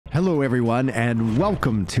Hello everyone, and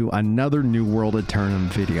welcome to another New World Aeternum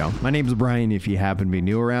video. My name is Brian if you happen to be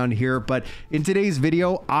new around here, but in today's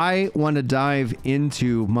video I want to dive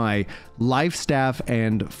into my Lifstaff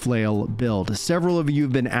and Flail build. Several of you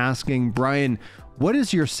have been asking, Brian, what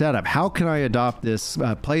is your setup? How can I adopt this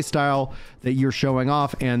playstyle that you're showing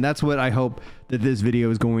off? And that's what I hope that this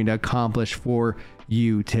video is going to accomplish for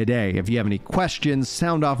you today. If you have any questions,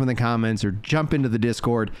 sound off in the comments or jump into the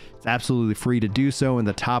Discord. It's absolutely free to do so, and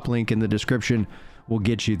the top link in the description will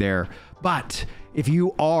get you there. But if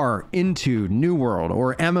you are into New World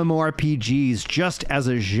or MMORPGs just as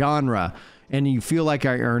a genre, and you feel like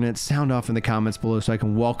I earn it, sound off in the comments below so I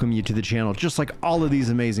can welcome you to the channel, just like all of these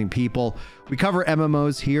amazing people. We cover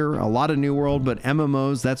MMOs here, a lot of New World, but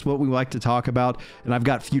MMOs, that's what we like to talk about. And I've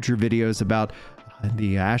got future videos about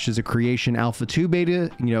the Ashes of Creation Alpha 2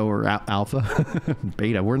 Beta, or Alpha,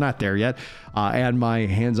 Beta, we're not there yet, and my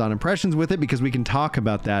hands-on impressions with it, because we can talk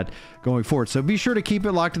about that going forward. So be sure to keep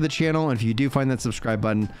it locked to the channel, and if you do find that subscribe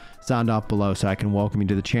button, sound off below so I can welcome you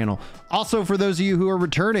to the channel. Also, for those of you who are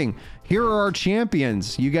returning, here are our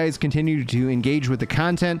champions. You guys continue to engage with the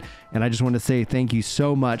content, and I just want to say thank you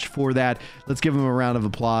so much for that. Let's give them a round of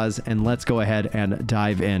applause, and let's go ahead and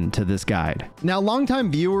dive into this guide. Now,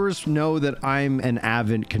 longtime viewers know that I'm an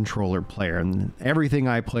avid controller player, and everything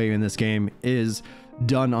I play in this game is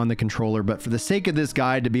done on the controller. But for the sake of this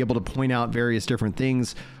guide, to be able to point out various different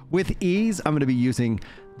things with ease, I'm going to be using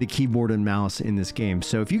the keyboard and mouse in this game.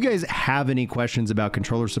 So if you guys have any questions about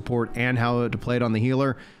controller support and how to play it on the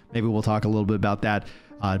healer, maybe we'll talk a little bit about that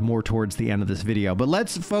more towards the end of this video. But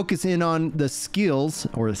let's focus in on the skills,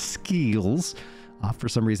 or skills. For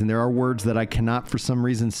some reason, there are words that I cannot for some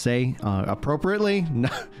reason say appropriately,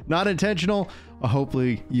 not intentional.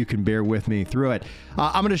 Hopefully you can bear with me through it.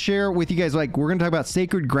 I'm going to share with you guys, we're going to talk about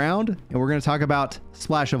Sacred Ground, and we're going to talk about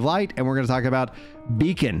Splash of Light, and we're going to talk about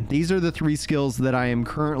Beacon. These are the three skills that I am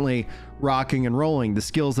currently rocking and rolling. The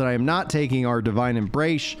skills that I am not taking are Divine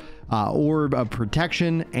Embrace, Orb of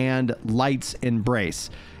Protection, and Light's Embrace.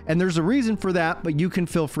 And there's a reason for that, but you can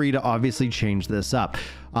feel free to obviously change this up.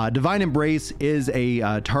 Divine Embrace is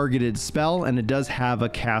a targeted spell, and it does have a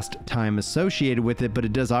cast time associated with it, but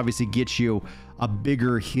it does obviously get you a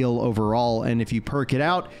bigger heal overall. And if you perk it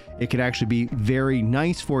out, it can actually be very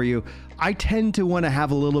nice for you. I tend to want to have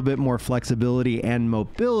a little bit more flexibility and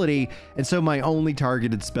mobility, and so my only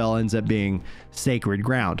targeted spell ends up being Sacred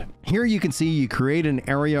Ground. Here you can see you create an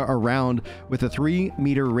area around with a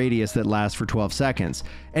 3-meter radius that lasts for 12 seconds.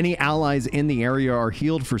 Any allies in the area are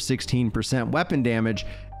healed for 16% weapon damage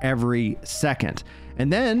every second.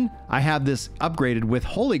 And then I have this upgraded with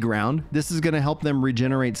Holy Ground. This is going to help them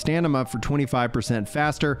regenerate stamina for 25%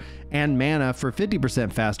 faster and mana for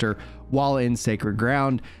 50% faster while in Sacred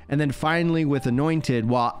Ground. And then finally with Anointed,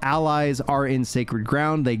 while allies are in Sacred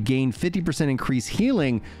Ground, they gain 50% increased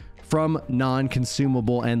healing from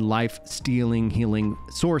non-consumable and life-stealing healing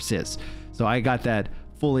sources. So I got that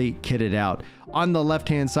fully kitted out. On the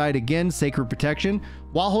left-hand side, again, Sacred Protection.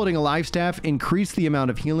 While holding a Lifestaff, increase the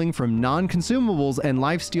amount of healing from non-consumables and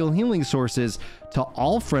lifesteal healing sources to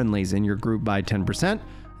all friendlies in your group by 10%.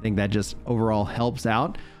 I think that just overall helps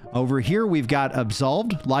out. Over here, we've got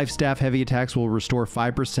Absolved. Lifestaff heavy attacks will restore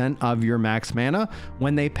 5% of your max mana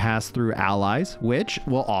when they pass through allies, which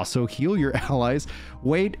will also heal your allies.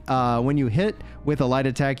 Wait, when you hit with a light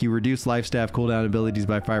attack, you reduce Lifestaff cooldown abilities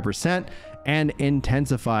by 5%, and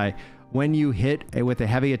Intensify. When you hit with a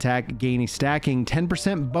heavy attack, gaining stacking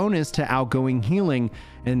 10% bonus to outgoing healing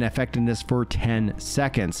and effectiveness for 10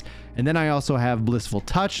 seconds. And then I also have Blissful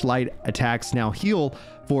Touch. Light attacks now heal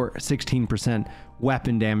for 16%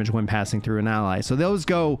 weapon damage when passing through an ally. So those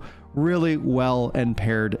go really well and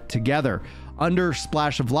paired together. Under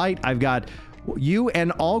Splash of Light, I've got you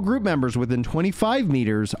and all group members within 25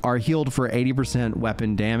 meters are healed for 80%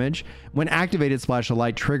 weapon damage. When activated, Splash of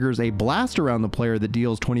Light triggers a blast around the player that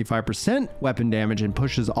deals 25% weapon damage and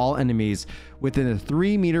pushes all enemies within a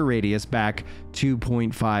 3-meter radius back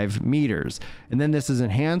 2.5 meters. And then this is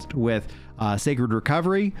enhanced with Sacred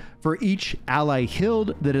Recovery. For each ally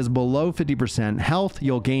healed that is below 50% health,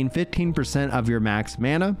 you'll gain 15% of your max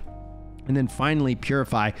mana. And then finally,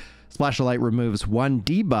 Purify. Splash of Light removes 1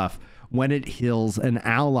 debuff when it heals an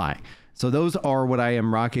ally. So those are what I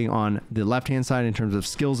am rocking on the left-hand side in terms of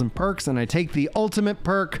skills and perks. And I take the ultimate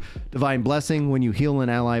perk, Divine Blessing. When you heal an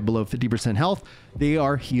ally below 50% health, they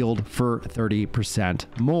are healed for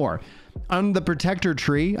 30% more. On the Protector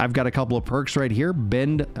tree, I've got a couple of perks right here.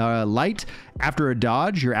 Bend Light. After a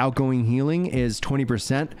dodge, your outgoing healing is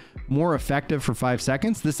 20% more effective for 5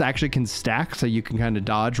 seconds. This actually can stack, so you can kind of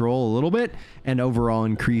dodge roll a little bit and overall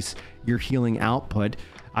increase your healing output.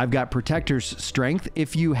 I've got Protector's Strength.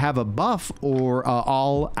 If you have a buff, or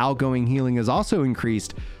all outgoing healing is also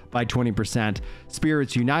increased by 20%.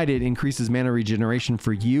 Spirits United increases mana regeneration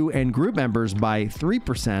for you and group members by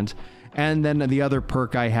 3%. And then the other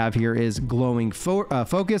perk I have here is Glowing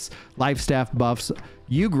Focus. Lifestaff buffs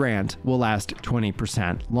you grant will last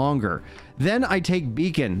 20% longer. Then I take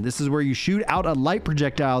Beacon. This is where you shoot out a light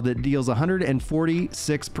projectile that deals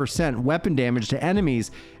 146% weapon damage to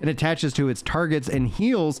enemies and attaches to its targets and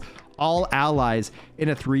heals all allies in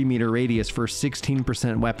a 3-meter radius for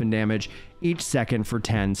 16% weapon damage each second for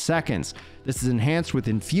 10 seconds. This is enhanced with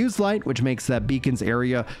Infused Light, which makes that beacon's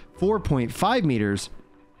area 4.5 meters.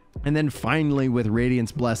 And then finally with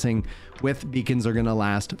Radiance Blessing, with beacons are going to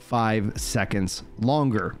last 5 seconds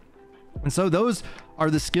longer. And so those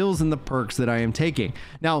are the skills and the perks that I am taking.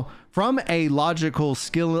 Now, from a logical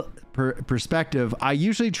skill perspective, I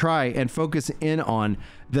usually try and focus in on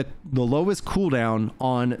the lowest cooldown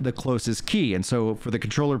on the closest key. And so for the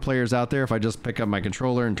controller players out there, if I just pick up my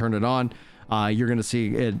controller and turn it on, you're going to see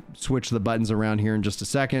it switch the buttons around here in just a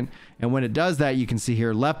second. And when it does that, you can see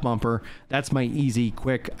here left bumper. That's my easy,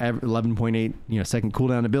 quick 11.8 second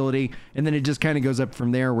cooldown ability. And then it just kind of goes up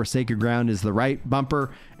from there, where Sacred Ground is the right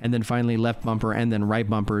bumper. And then finally left bumper, and then right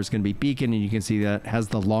bumper is going to be Beacon. And you can see that has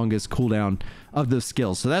the longest cooldown of those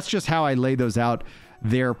skills. So that's just how I lay those out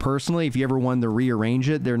there personally. If you ever wanted to rearrange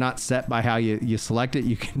it, they're not set by how you select it.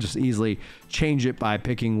 You can just easily change it by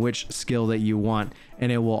picking which skill that you want,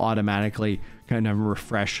 and it will automatically kind of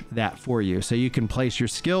refresh that for you. So you can place your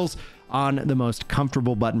skills on the most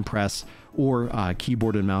comfortable button press or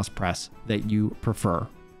keyboard and mouse press that you prefer.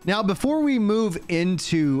 Now, before we move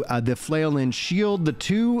into the Flail and Shield, the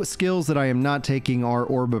two skills that I am not taking are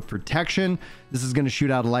Orb of Protection. This is going to shoot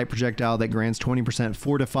out a light projectile that grants 20%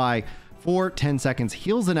 Fortify for 10 seconds,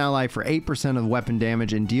 heals an ally for 8% of weapon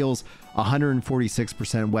damage, and deals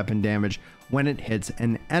 146% weapon damage when it hits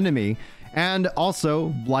an enemy. And also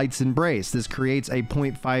Blight's Embrace. This creates a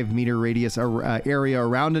 0.5 meter radius area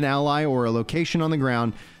around an ally or a location on the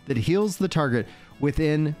ground that heals the target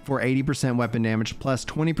within for 80% weapon damage, plus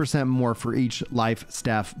 20% more for each life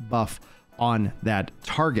staff buff on that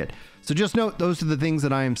target. So just note, those are the things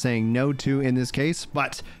that I am saying no to in this case,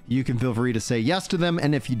 but you can feel free to say yes to them.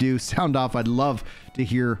 And if you do, sound off. I'd love to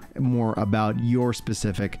hear more about your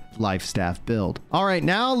specific life staff build. All right,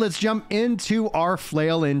 now let's jump into our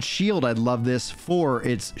Flail and Shield. I love this for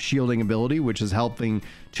its shielding ability, which is helping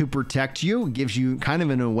to protect you. It gives you kind of,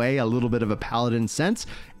 in a way, a little bit of a paladin sense.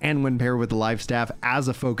 And when paired with the life staff as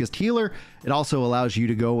a focused healer, it also allows you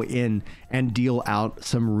to go in and deal out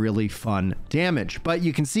some really fun damage. But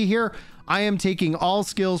you can see here, I am taking all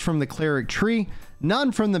skills from the Cleric tree,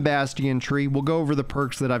 none from the Bastion tree. We'll go over the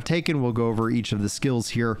perks that I've taken. We'll go over each of the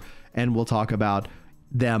skills here, and we'll talk about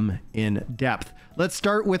them in depth. Let's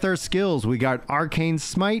start with our skills. We got Arcane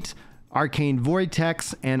Smite, Arcane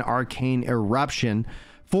Vortex, and Arcane Eruption.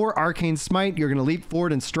 For Arcane Smite, you're going to leap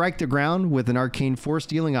forward and strike the ground with an arcane force,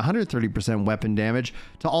 dealing 130% weapon damage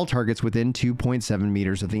to all targets within 2.7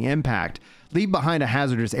 meters of the impact. Leave behind a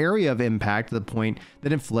hazardous area of impact to the point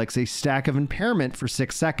that inflicts a stack of impairment for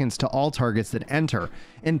 6 seconds to all targets that enter.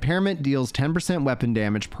 Impairment deals 10% weapon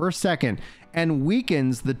damage per second and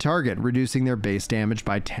weakens the target, reducing their base damage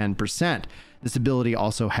by 10%. This ability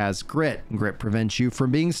also has Grit. Grit prevents you from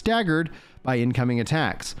being staggered by incoming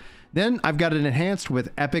attacks. Then I've got it enhanced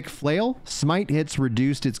with Epic Flail. Smite hits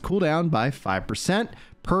reduced its cooldown by 5%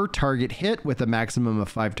 per target hit, with a maximum of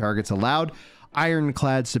 5 targets allowed.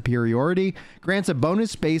 Ironclad Superiority grants a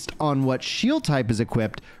bonus based on what shield type is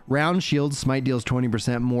equipped. Round Shield, Smite deals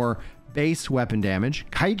 20% more base weapon damage.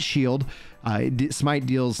 Kite Shield, Smite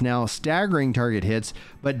deals now staggering target hits,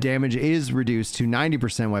 but damage is reduced to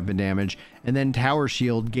 90% weapon damage. And then Tower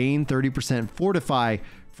Shield, gain 30% Fortify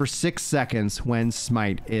for 6 seconds when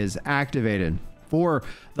Smite is activated. For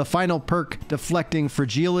the final perk, Deflecting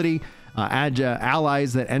Fragility,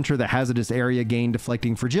 allies that enter the hazardous area gain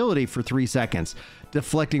Deflecting Fragility for 3 seconds.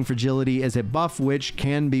 Deflecting Fragility is a buff which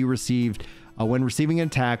can be received when receiving an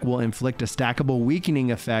attack, will inflict a stackable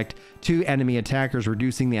weakening effect to enemy attackers,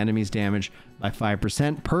 reducing the enemy's damage by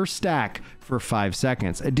 5% per stack for 5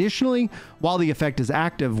 seconds. Additionally, while the effect is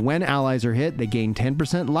active, when allies are hit, they gain 10%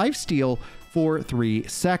 lifesteal for 3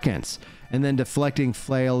 seconds. And then Deflecting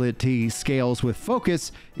Flaility scales with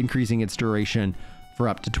Focus, increasing its duration for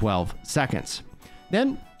up to 12 seconds.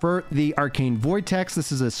 Then for the Arcane Vortex,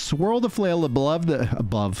 this is a swirl the flail above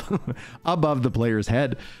the player's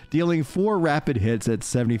head, dealing 4 rapid hits at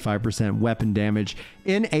 75% weapon damage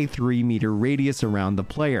in a 3-meter radius around the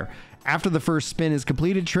player. After the first spin is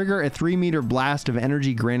completed, trigger a 3-meter blast of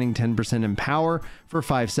energy granting 10% in power for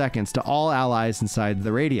 5 seconds to all allies inside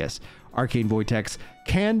the radius. Arcane Vortex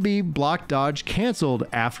can be block, dodge, canceled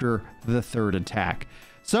after the third attack.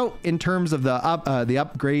 So in terms of the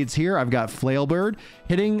upgrades here, I've got Flail Bird.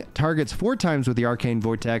 Hitting targets 4 times with the Arcane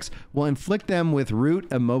Vortex will inflict them with Root,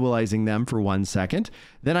 immobilizing them for 1 second.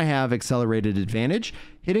 Then I have Accelerated Advantage.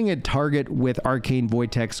 Hitting a target with Arcane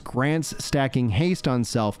Vortex grants stacking haste on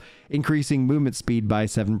self, increasing movement speed by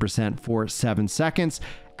 7% for 7 seconds.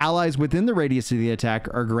 Allies within the radius of the attack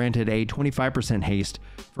are granted a 25% haste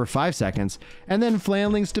for 5 seconds. And then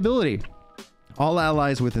Flailing Stability. All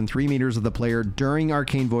allies within 3 meters of the player during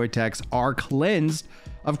Arcane Vortex are cleansed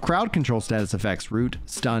of crowd control status effects, Root,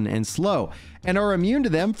 Stun, and Slow, and are immune to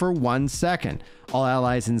them for 1 second. All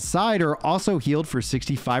allies inside are also healed for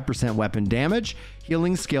 65% weapon damage.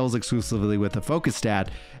 Healing scales exclusively with the focus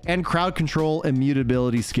stat, and crowd control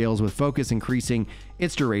immutability scales with focus, increasing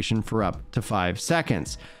its duration for up to 5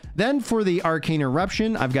 seconds. Then for the Arcane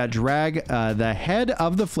Eruption, I've got drag the head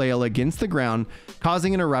of the flail against the ground,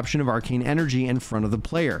 causing an eruption of arcane energy in front of the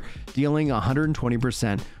player, dealing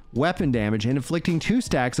 120% weapon damage and inflicting 2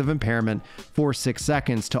 stacks of impairment for 6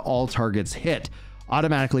 seconds to all targets hit.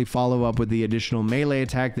 Automatically follow up with the additional melee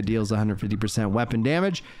attack that deals 150% weapon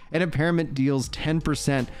damage, and impairment deals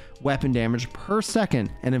 10% weapon damage per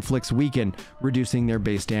second and inflicts weaken, reducing their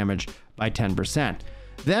base damage by 10%.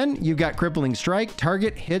 Then you've got Crippling Strike.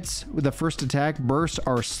 Target hits with the first attack bursts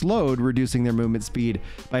are slowed, reducing their movement speed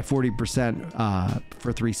by 40%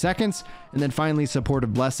 for 3 seconds. And then finally,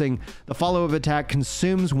 Supportive Blessing. The follow-up attack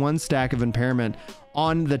consumes 1 stack of impairment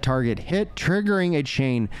on the target hit, triggering a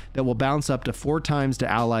chain that will bounce up to 4 times to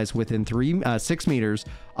allies within 6 meters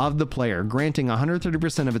of the player, granting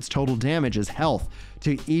 130% of its total damage as health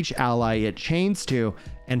to each ally it chains to,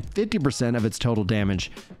 and 50% of its total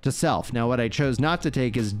damage to self. Now, what I chose not to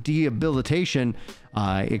take is Debilitation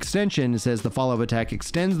Extension. It says the follow-up attack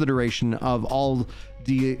extends the duration of all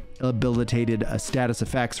debilitated status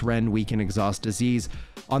effects, rend, weaken, exhaust, disease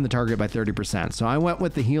on the target by 30%. So I went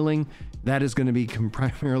with the healing. That is going to be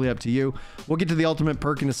primarily up to you. We'll get to the ultimate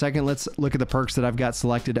perk in a second. Let's look at the perks that I've got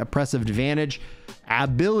selected. Oppressive Advantage,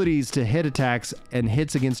 abilities to hit attacks and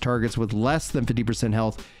hits against targets with less than 50%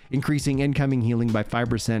 health, increasing incoming healing by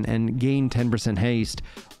 5% and gain 10% haste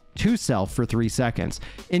to self for 3 seconds.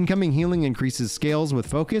 Incoming healing increases scales with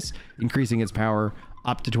focus, increasing its power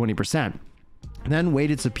up to 20%. Then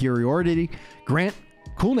Weighted Superiority, grant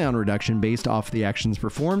cooldown reduction based off the actions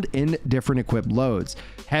performed in different equipped loads.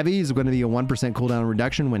 Heavy is going to be a 1% cooldown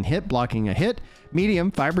reduction when hit blocking a hit.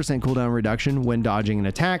 Medium, 5% cooldown reduction when dodging an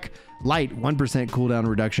attack. Light, 1% cooldown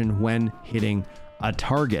reduction when hitting a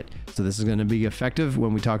target. So this is going to be effective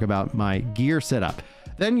when we talk about my gear setup.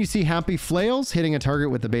 Then you see Happy Flails. Hitting a target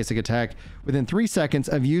with the basic attack within 3 seconds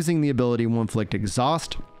of using the ability will inflict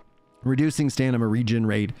exhaust, reducing stamina regen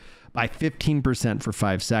rate by 15% for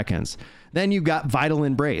 5 seconds. Then you've got Vital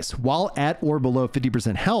Embrace. While at or below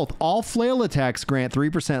 50% health, all flail attacks grant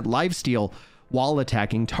 3% lifesteal while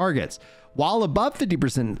attacking targets. While above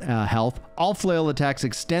 50% health, all flail attacks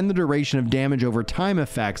extend the duration of damage over time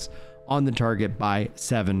effects on the target by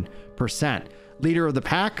 7%. Leader of the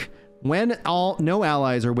Pack. When no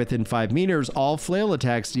allies are within 5 meters, all flail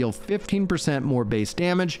attacks deal 15% more base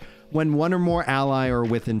damage. When 1 or more ally are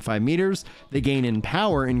within 5 meters, they gain in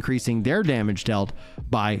power, increasing their damage dealt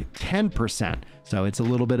by 10%. So it's a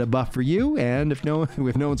little bit of buff for you, and if no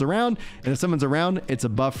one's around, and if someone's around, it's a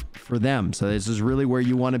buff for them. So this is really where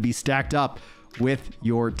you want to be stacked up with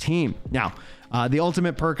your team. Now, the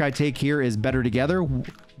ultimate perk I take here is Better Together.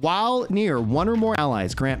 While near 1 or more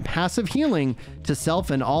allies, grant passive healing to self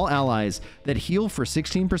and all allies that heal for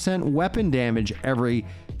 16% weapon damage every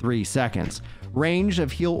 3 seconds. Range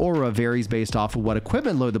of heal aura varies based off of what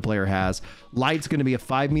equipment load the player has. Light's going to be a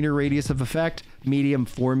 5-meter radius of effect, medium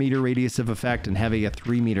 4-meter radius of effect, and heavy a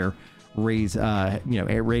 3-meter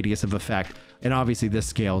radius of effect. And obviously this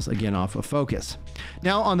scales again off of focus.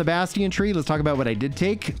 Now on the Bastion tree, let's talk about what I did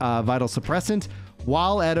take. Vital Suppressant.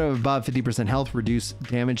 While at or above 50% health, reduce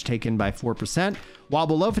damage taken by 4%. While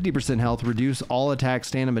below 50% health, reduce all attack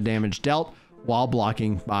stamina damage dealt while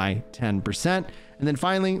blocking by 10%. And then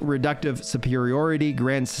finally, Reductive Superiority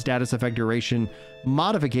grants status effect duration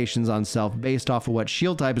modifications on self based off of what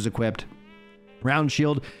shield type is equipped. Round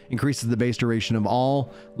Shield increases the base duration of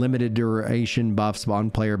all limited duration buffs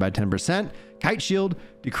on player by 10%. Kite Shield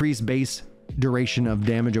decrease base duration of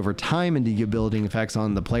damage over time and debilitating effects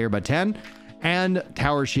on the player by 10. And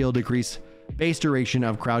Tower Shield decrease base duration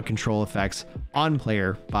of crowd control effects on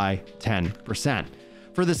player by 10%.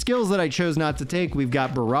 For the skills that I chose not to take, we've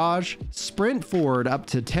got Barrage, sprint forward up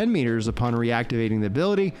to 10 meters upon reactivating the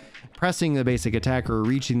ability, pressing the basic attack or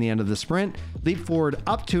reaching the end of the sprint, leap forward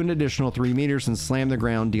up to an additional 3 meters and slam the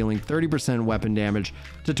ground, dealing 30% weapon damage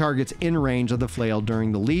to targets in range of the flail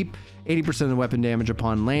during the leap, 80% of the weapon damage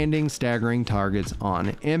upon landing, staggering targets on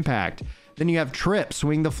impact. Then you have Trip,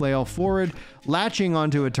 swing the flail forward, latching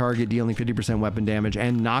onto a target, dealing 50% weapon damage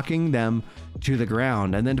and knocking them to the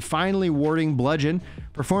ground. And then finally, Warding Bludgeon,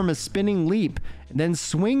 perform a spinning leap, and then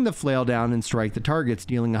swing the flail down and strike the targets,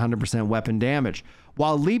 dealing 100% weapon damage.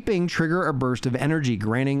 While leaping, trigger a burst of energy,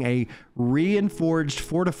 granting a reinforged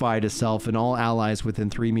fortify to self and all allies within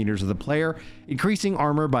 3 meters of the player, increasing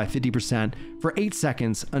armor by 50% for 8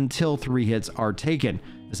 seconds until 3 hits are taken.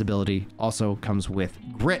 This ability also comes with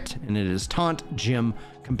Grit, and it is Taunt Gym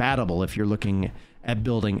compatible if you're looking at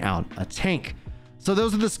building out a tank. So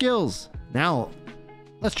those are the skills. Now,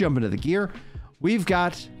 let's jump into the gear. We've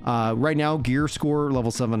got, right now, gear score level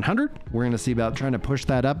 700. We're going to see about trying to push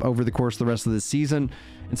that up over the course of the rest of this season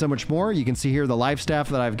and so much more. You can see here the Lifstaff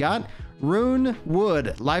that I've got. Rune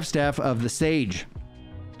Wood, Lifestaff of the Sage.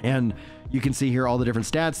 And you can see here all the different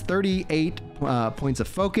stats. 38 points of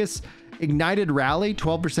focus. Ignited Rally,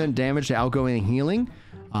 12% damage to outgoing healing.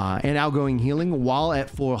 And outgoing healing while at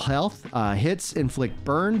full health. Hits inflict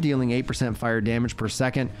burn, dealing 8% fire damage per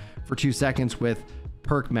second for 2 seconds with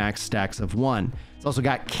perk max stacks of 1. It's also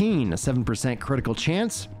got Keen, a 7% critical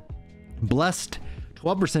chance, Blessed,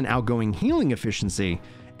 12% outgoing healing efficiency,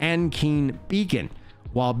 and Keen Beacon.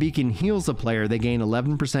 While Beacon heals a player, they gain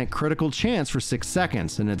 11% critical chance for 6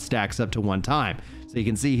 seconds, and it stacks up to 1 time. So you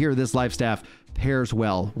can see here this Lifestaff pairs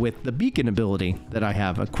well with the Beacon ability that I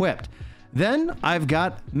have equipped. Then I've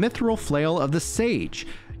got Mithril Flail of the Sage.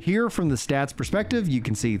 Here from the stats perspective, you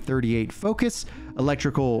can see 38 focus,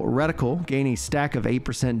 electrical reticle, gain a stack of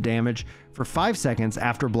 8% damage for 5 seconds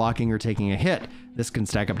after blocking or taking a hit. This can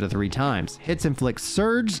stack up to 3 times. Hits inflict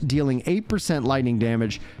surge, dealing 8% lightning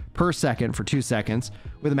damage per second for 2 seconds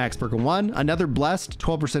with a max perk of 1. Another blessed,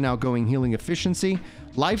 12% outgoing healing efficiency.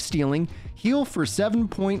 Life stealing, heal for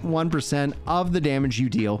 7.1% of the damage you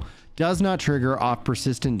deal. Does not trigger off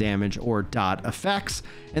persistent damage or dot effects.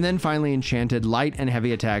 And then finally, enchanted light and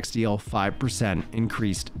heavy attacks deal 5%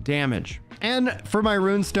 increased damage. And for my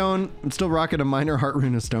runestone, I'm still rocking a minor heart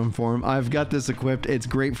runestone form. I've got this equipped. It's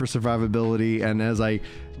great for survivability, and as I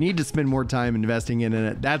need to spend more time investing in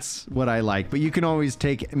it, that's what I like. But you can always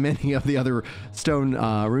take many of the other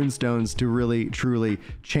runestones to really truly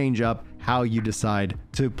change up how you decide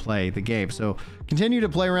to play the game. So continue to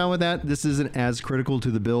play around with that. This isn't as critical to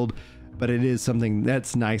the build, but it is something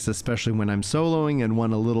that's nice, especially when I'm soloing and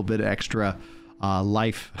want a little bit extra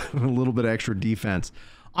life, a little bit extra defense.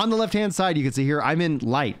 On the left-hand side, you can see here, I'm in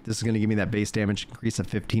light. This is going to give me that base damage increase of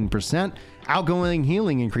 15%. Outgoing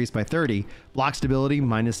healing increased by 30. Block stability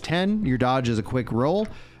 -10. Your dodge is a quick roll.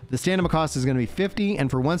 The stamina cost is going to be 50, and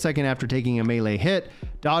for 1 second after taking a melee hit,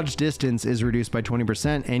 dodge distance is reduced by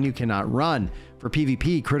 20%, and you cannot run. For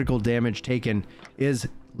PvP, critical damage taken is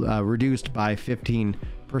reduced by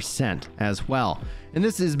 15% as well. And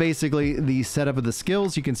this is basically the setup of the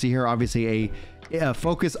skills. You can see here, obviously, a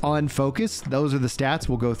focus on focus. Those are the stats.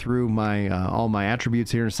 We'll go through my all my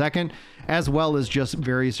attributes here in a second, as well as just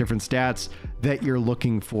various different stats that you're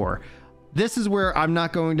looking for. This is where I'm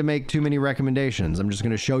not going to make too many recommendations. I'm just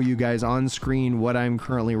going to show you guys on screen what I'm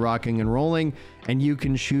currently rocking and rolling, and you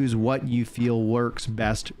can choose what you feel works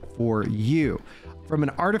best for you. From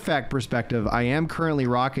an artifact perspective, I am currently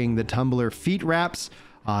rocking the Tumbler Feet Wraps.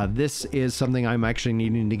 This is something I'm actually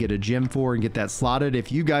needing to get a gym for and get that slotted.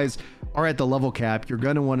 If you guys are at the level cap, you're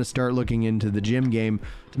going to want to start looking into the gym game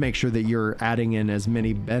to make sure that you're adding in as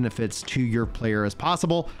many benefits to your player as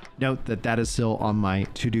possible. Note that that is still on my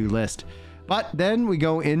to-do list. But then we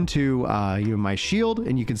go into my shield,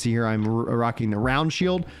 and you can see here I'm rocking the round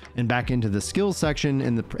shield, and back into the skills section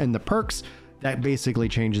and the perks. That basically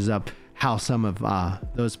changes up how some of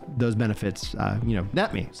those benefits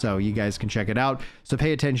net me, so you guys can check it out. So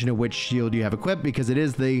pay attention to which shield you have equipped, because it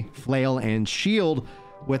is the flail and shield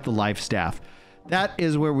with the Lifstaff. That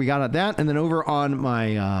is where we got at that. And then over on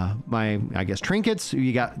my I guess trinkets,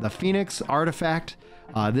 you got the Phoenix artifact.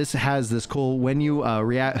 This has this cool, when you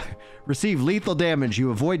receive lethal damage,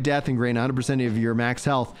 you avoid death and gain 100% of your max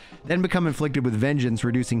health, then become inflicted with vengeance,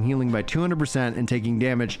 reducing healing by 200% and taking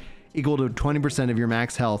damage equal to 20% of your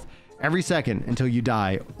max health every second until you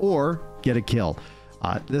die or get a kill.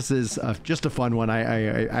 This is just a fun one.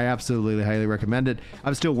 I absolutely highly recommend it.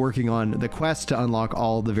 I'm still working on the quest to unlock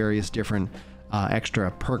all the various different extra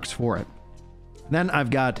perks for it. Then I've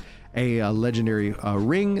got a legendary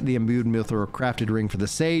ring, the imbued mithril crafted ring for the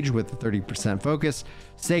sage with 30% focus,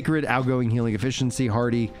 sacred outgoing healing efficiency,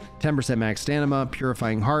 hardy, 10% max stamina,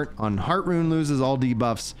 purifying heart on heart rune, loses all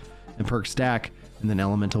debuffs and perk stack, and then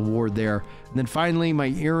elemental ward there. And then finally my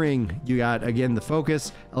earring, you got again the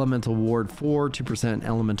focus, elemental ward 4, 2%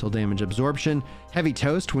 elemental damage absorption, heavy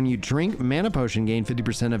toast, when you drink mana potion gain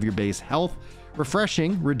 50% of your base health,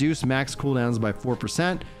 refreshing, reduce max cooldowns by 4%,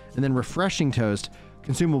 and then refreshing toast,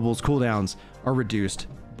 consumables cooldowns are reduced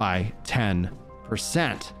by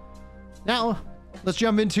 10%. Now, let's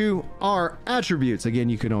jump into our attributes. Again,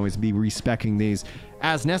 you can always be respeccing these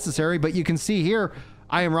as necessary, but you can see here,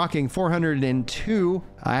 I am rocking 402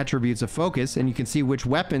 attributes of focus, and you can see which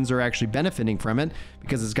weapons are actually benefiting from it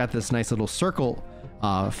because it's got this nice little circle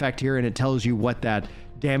effect here, and it tells you what that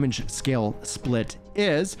damage scale split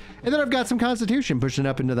is. And then I've got some constitution pushing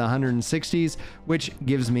up into the 160s, which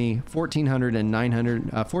gives me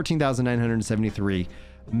 14,973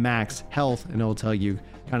 max health, and it'll tell you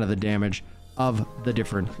kind of the damage of the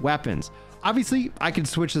different weapons. Obviously, I can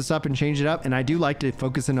switch this up and change it up, and I do like to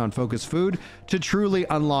focus in on focus food to truly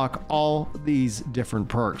unlock all these different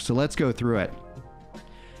perks. So let's go through it.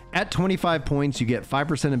 At 25 points, you get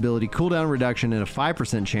 5% ability cooldown reduction and a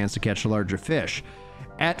 5% chance to catch a larger fish.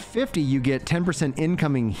 At 50, you get 10%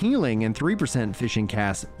 incoming healing and 3% fishing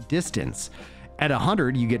cast distance. At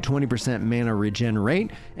 100, you get 20% mana regenerate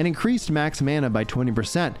and increased max mana by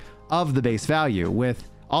 20% of the base value, with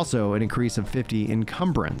also an increase of 50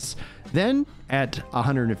 encumbrance. Then at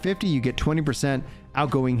 150, you get 20%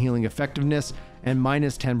 outgoing healing effectiveness and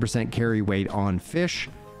minus 10% carry weight on fish.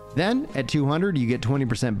 Then at 200, you get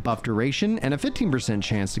 20% buff duration and a 15%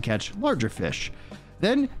 chance to catch larger fish.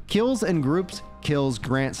 Then kills and groups kills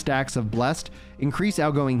grant stacks of blessed, increase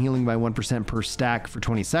outgoing healing by 1% per stack for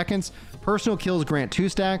 20 seconds. Personal kills grant 2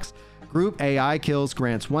 stacks. Group AI kills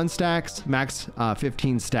grants 1 stacks, max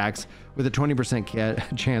 15 stacks with a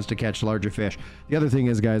 20% chance to catch larger fish. The other thing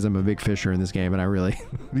is, guys, I'm a big fisher in this game, and I really,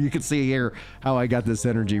 you can see here how I got this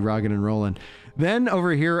energy rocking and rolling. Then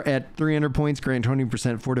over here at 300 points, grant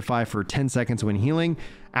 20% fortify for 10 seconds when healing.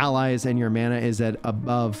 Allies and your mana is at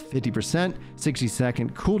above 50%,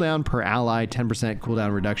 60-second cooldown per ally, 10%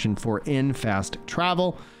 cooldown reduction for in fast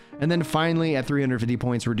travel. And then finally at 350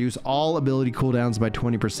 points, reduce all ability cooldowns by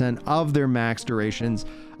 20% of their max durations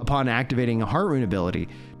upon activating a heart rune ability.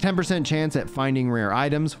 10% chance at finding rare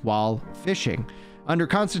items while fishing. Under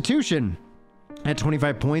Constitution, at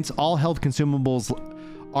 25 points, all health consumables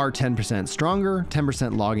are 10% stronger,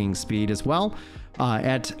 10% logging speed as well.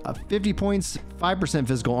 At 50 points, 5%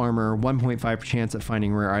 physical armor, 1.5 chance at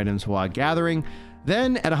finding rare items while gathering.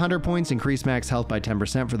 Then at 100 points, increase max health by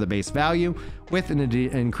 10% for the base value with an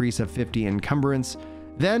increase of 50 encumbrance.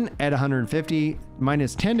 Then at 150,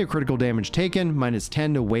 minus 10 to critical damage taken, minus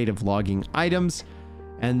 10 to weight of logging items.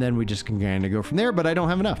 And then we just can kind of go from there, but I don't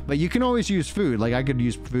have enough. But you can always use food. Like I could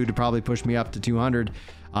use food to probably push me up to 200.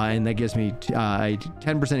 And that gives me a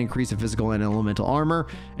 10% increase of physical and elemental armor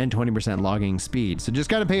and 20% logging speed. So just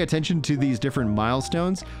got to pay attention to these different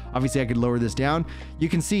milestones. Obviously I could lower this down. You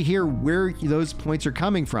can see here where those points are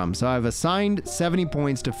coming from. So I've assigned 70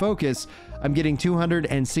 points to focus. I'm getting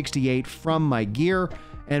 268 from my gear,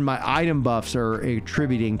 and my item buffs are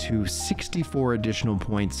attributing to 64 additional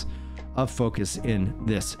points of focus in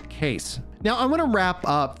this case. Now I want to wrap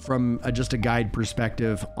up from just a guide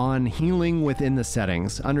perspective on healing within the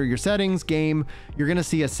settings. Under your settings game, you're going to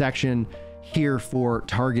see a section here for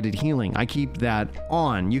targeted healing. I keep that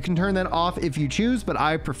on. You can turn that off if you choose, but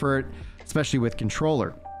I prefer it, especially with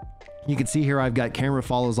controller. You can see here I've got camera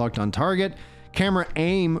follows locked on target, camera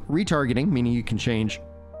aim retargeting, meaning you can change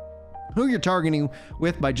who you're targeting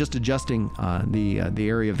with by just adjusting the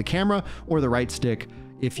area of the camera or the right stick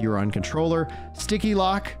if you're on controller. Sticky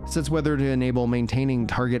lock sets whether to enable maintaining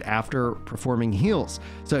target after performing heals.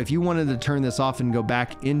 So if you wanted to turn this off and go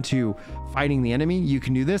back into fighting the enemy, you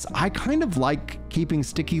can do this. I kind of like keeping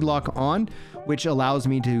sticky lock on, which allows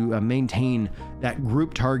me to maintain that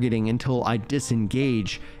group targeting until I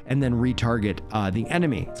disengage and then retarget the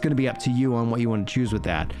enemy. It's going to be up to you on what you want to choose with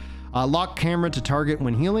that. Lock camera to target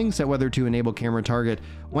when healing, set whether to enable camera target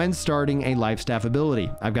when starting a Lifstaff ability.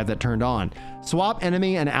 I've got that turned on. Swap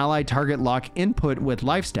enemy and ally target lock input with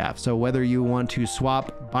Lifstaff. So whether you want to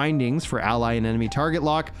swap bindings for ally and enemy target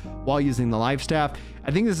lock while using the Lifstaff.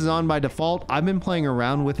 I think this is on by default. I've been playing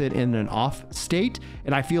around with it in an off state,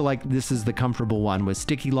 and I feel like this is the comfortable one with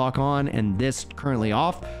sticky lock on and this currently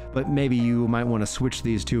off, but maybe you might want to switch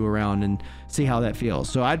these two around and see how that feels.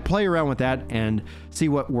 So I'd play around with that and see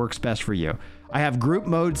what works best for you. I have group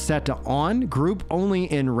mode set to on, group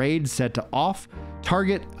only in raid set to off,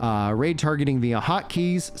 target raid targeting via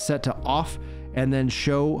hotkeys set to off, and then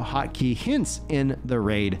show hotkey hints in the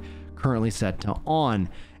raid currently set to on.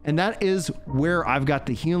 And that is where I've got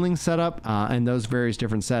the healing set up and those various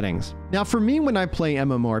different settings. Now for me, when I play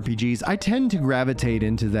MMORPGs, I tend to gravitate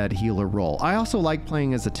into that healer role. I also like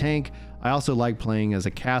playing as a tank. I also like playing as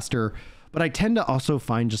a caster, but I tend to also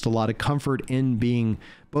find just a lot of comfort in being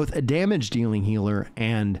both a damage dealing healer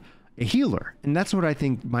and a healer. And that's what I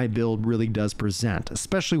think my build really does present,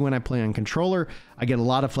 especially when I play on controller. I get a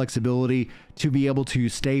lot of flexibility to be able to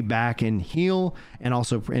stay back and heal and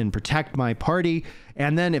also protect my party.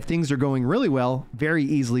 And then if things are going really well, very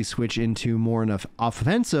easily switch into more enough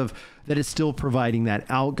offensive that is still providing that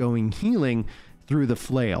outgoing healing through the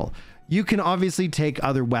flail. You can obviously take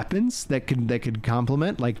other weapons that could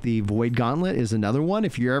complement, like the Void Gauntlet is another one.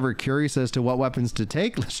 If you're ever curious as to what weapons to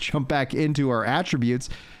take, let's jump back into our attributes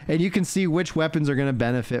and you can see which weapons are going to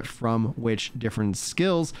benefit from which different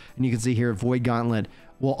skills. And you can see here Void Gauntlet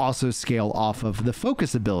will also scale off of the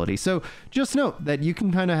focus ability. So just note that you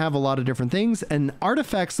can kind of have a lot of different things, and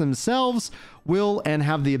artifacts themselves will and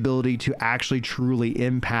have the ability to actually truly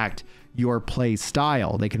impact your play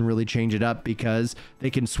style. They can really change it up because they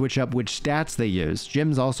can switch up which stats they use.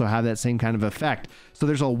 Gems also have that same kind of effect. So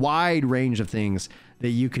there's a wide range of things that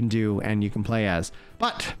you can do and you can play as.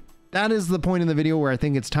 But that is the point in the video where I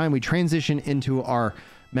think it's time we transition into our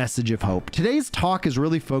message of hope. Today's talk is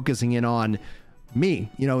really focusing in on me,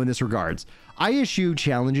 you know, in this regards. I issue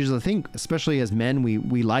challenges. I think especially as men,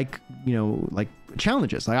 we like, you know, like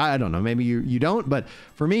challenges. Like, I don't know, maybe you don't, but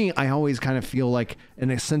for me, I always kind of feel like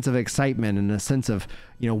a sense of excitement and a sense of,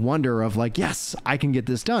 you know, wonder of like, yes, I can get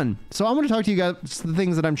this done. So I'm going to talk to you guys the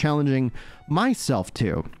things that I'm challenging myself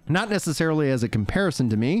to, not necessarily as a comparison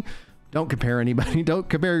to me. Don't compare anybody. Don't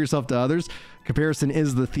compare yourself to others. Comparison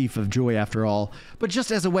is the thief of joy after all, but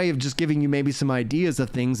just as a way of just giving you maybe some ideas of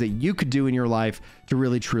things that you could do in your life to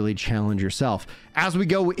really truly challenge yourself. As we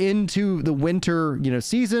go into the winter, you know,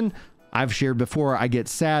 season, I've shared before, I get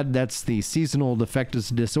sad. That's the seasonal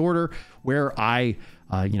affective disorder where I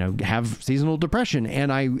you know, have seasonal depression,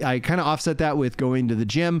 and I kind of offset that with going to the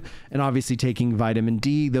gym and obviously taking vitamin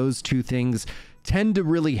D. Those two things tend to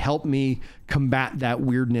really help me combat that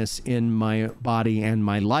weirdness in my body and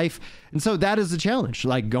my life. And so that is a challenge,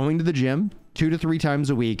 like going to the gym 2 to 3 times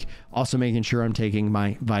a week, also making sure I'm taking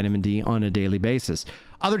my vitamin D on a daily basis.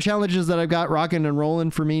 Other challenges that I've got rocking and rolling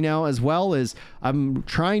for me now as well is I'm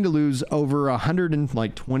trying to lose over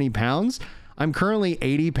 120 pounds. I'm currently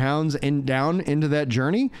 80 pounds down into that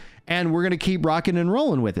journey, and we're going to keep rocking and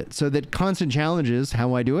rolling with it. So that constant challenge is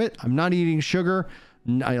how I do it. I'm not eating sugar.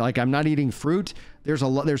 I'm not eating fruit. There's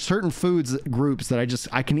certain foods groups that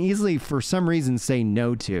I can easily, for some reason, say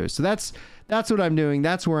no to. So that's what I'm doing.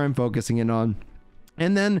 That's where I'm focusing in on.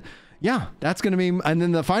 And then, yeah, that's going to be, and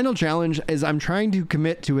then the final challenge is I'm trying to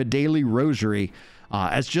commit to a daily rosary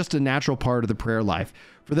as just a natural part of the prayer life.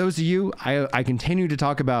 For those of you, I continue to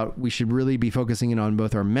talk about we should really be focusing in on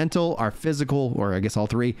both our mental, our physical, or I guess all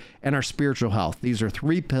three, and our spiritual health. These are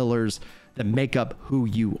 3 pillars that make up who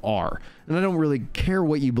you are. And I don't really care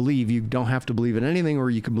what you believe. You don't have to believe in anything, or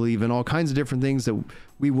you can believe in all kinds of different things that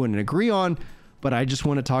we wouldn't agree on. But I just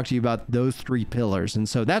want to talk to you about those 3 pillars. And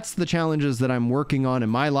so that's the challenges that I'm working on in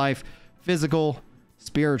my life: physical,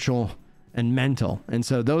 spiritual, and mental. And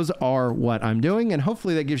so those are what I'm doing. And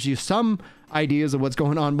hopefully that gives you some ideas of what's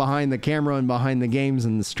going on behind the camera and behind the games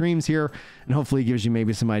and the streams here. And hopefully it gives you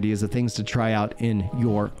maybe some ideas of things to try out in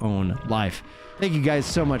your own life. Thank you guys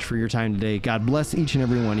so much for your time today. God bless each and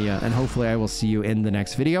every one of you. And hopefully I will see you in the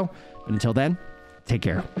next video. But until then, take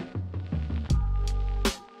care.